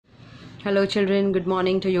Hello children, good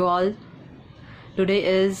morning to you all. Today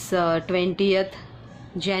is 20th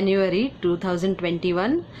January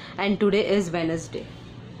 2021 and today is Wednesday.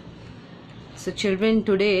 So children,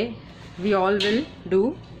 today we all will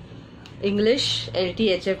do English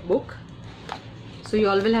LTHF book. So you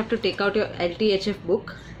all will have to take out your LTHF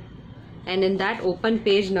book and in that open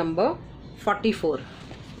page number 44.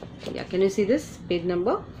 Yeah, can you see this? Page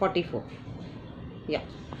number 44. Yeah.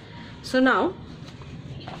 So now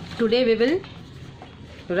today we will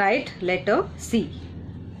write letter C.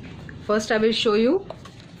 First I will show you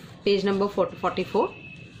page number 44.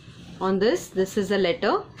 On this is a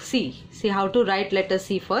letter C. See how to write letter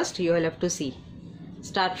C first. You will have to see.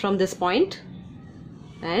 Start from this point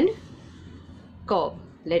and curve.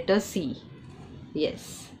 Letter C.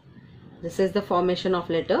 Yes. This is the formation of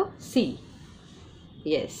letter C.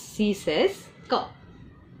 Yes. C says K.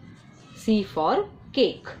 C for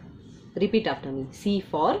cake. Repeat after me. C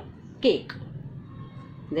for cake.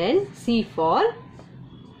 Then C for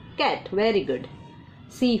cat. Very good.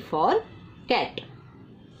 C for cat.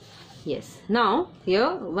 Yes. Now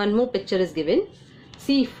here one more picture is given.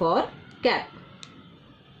 C for cap.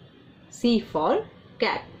 C for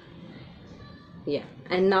cap. Yeah.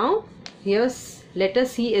 And now here's letter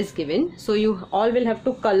C is given. So you all will have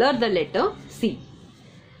to color the letter C.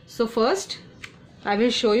 So first I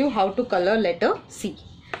will show you how to color letter C.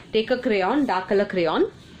 Take a crayon, dark color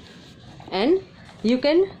crayon, and you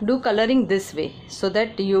can do coloring this way so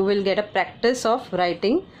that you will get a practice of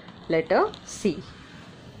writing letter C.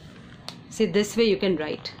 See, this way you can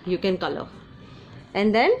write, you can color,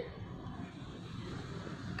 and then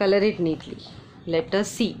color it neatly. Letter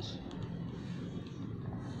C.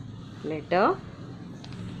 Letter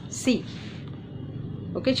C.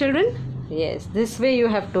 Okay children? Yes, this way you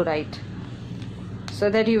have to write so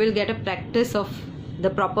that you will get a practice of the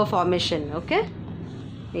proper formation. Okay?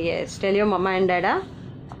 Yes, tell your mama and dada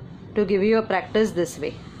to give you a practice this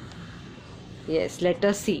way. Yes,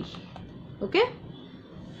 letter C. Okay?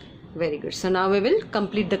 Very good. So now we will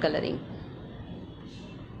complete the coloring.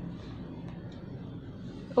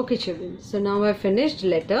 Okay children, so now I have finished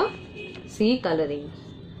letter C coloring.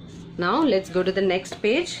 Now let's go to the next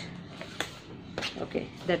page. Okay,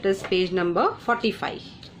 that is page number 45.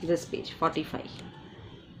 This page 45.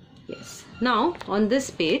 Yes. Now on this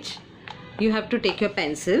page you have to take your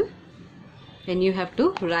pencil and you have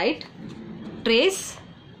to trace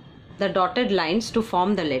the dotted lines to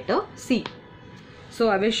form the letter C. So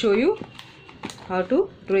I will show you how to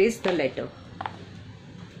trace the letter.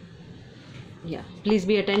 Yeah, please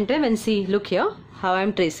be attentive and see, look here how I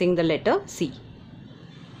am tracing the letter C.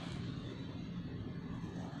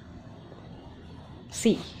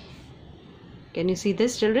 C. Can you see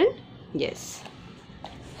this children? Yes.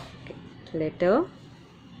 Letter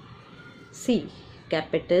C,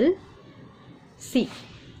 capital C.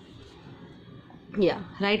 Yeah,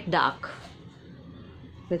 write dark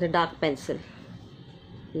with a dark pencil.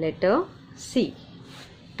 Letter C,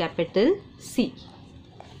 capital C.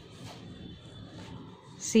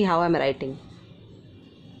 See how I am writing.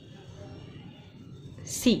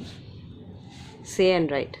 C. Say and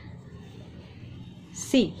write.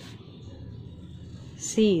 C.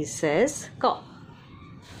 C says K.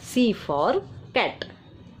 C for cat.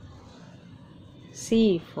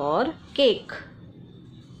 C for cake.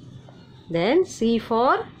 Then C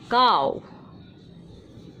for cow.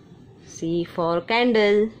 C for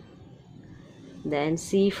candle. Then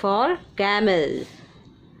C for camel.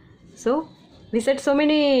 So we said so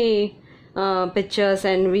many pictures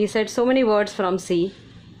and we said so many words from C.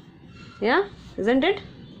 Yeah, isn't it?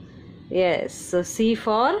 Yes. So C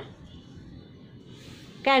for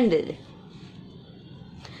candle.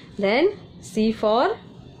 Then C for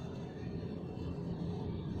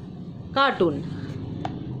cartoon.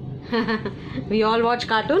 We all watch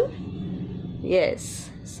cartoon?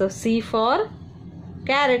 Yes. So C for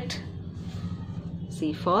carrot.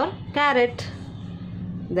 C for carrot.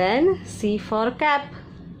 Then C for cap.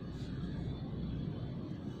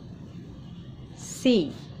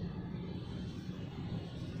 C.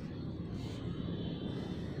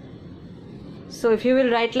 So if you will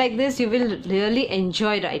write like this, you will really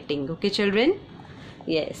enjoy writing. Okay children?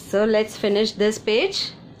 Yes. So let's finish this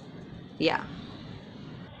page. Yeah.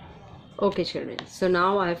 Okay children. So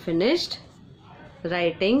now I have finished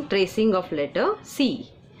writing tracing of letter C.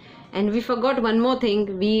 And we forgot one more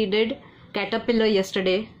thing. We did caterpillar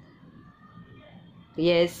yesterday.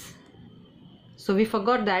 Yes. So we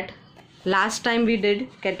forgot that. Last time we did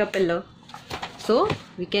caterpillar. So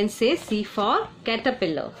we can say C for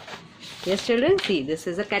caterpillar. Yes children, see, this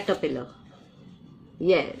is a caterpillar.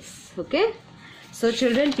 Yes. Okay. So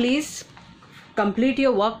children, please complete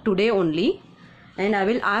your work today only, and I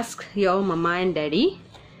will ask your mama and daddy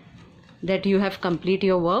that you have complete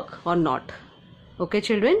your work or not. Okay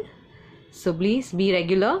children, so please be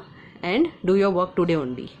regular and do your work today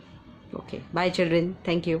only. Okay, bye children,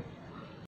 thank you.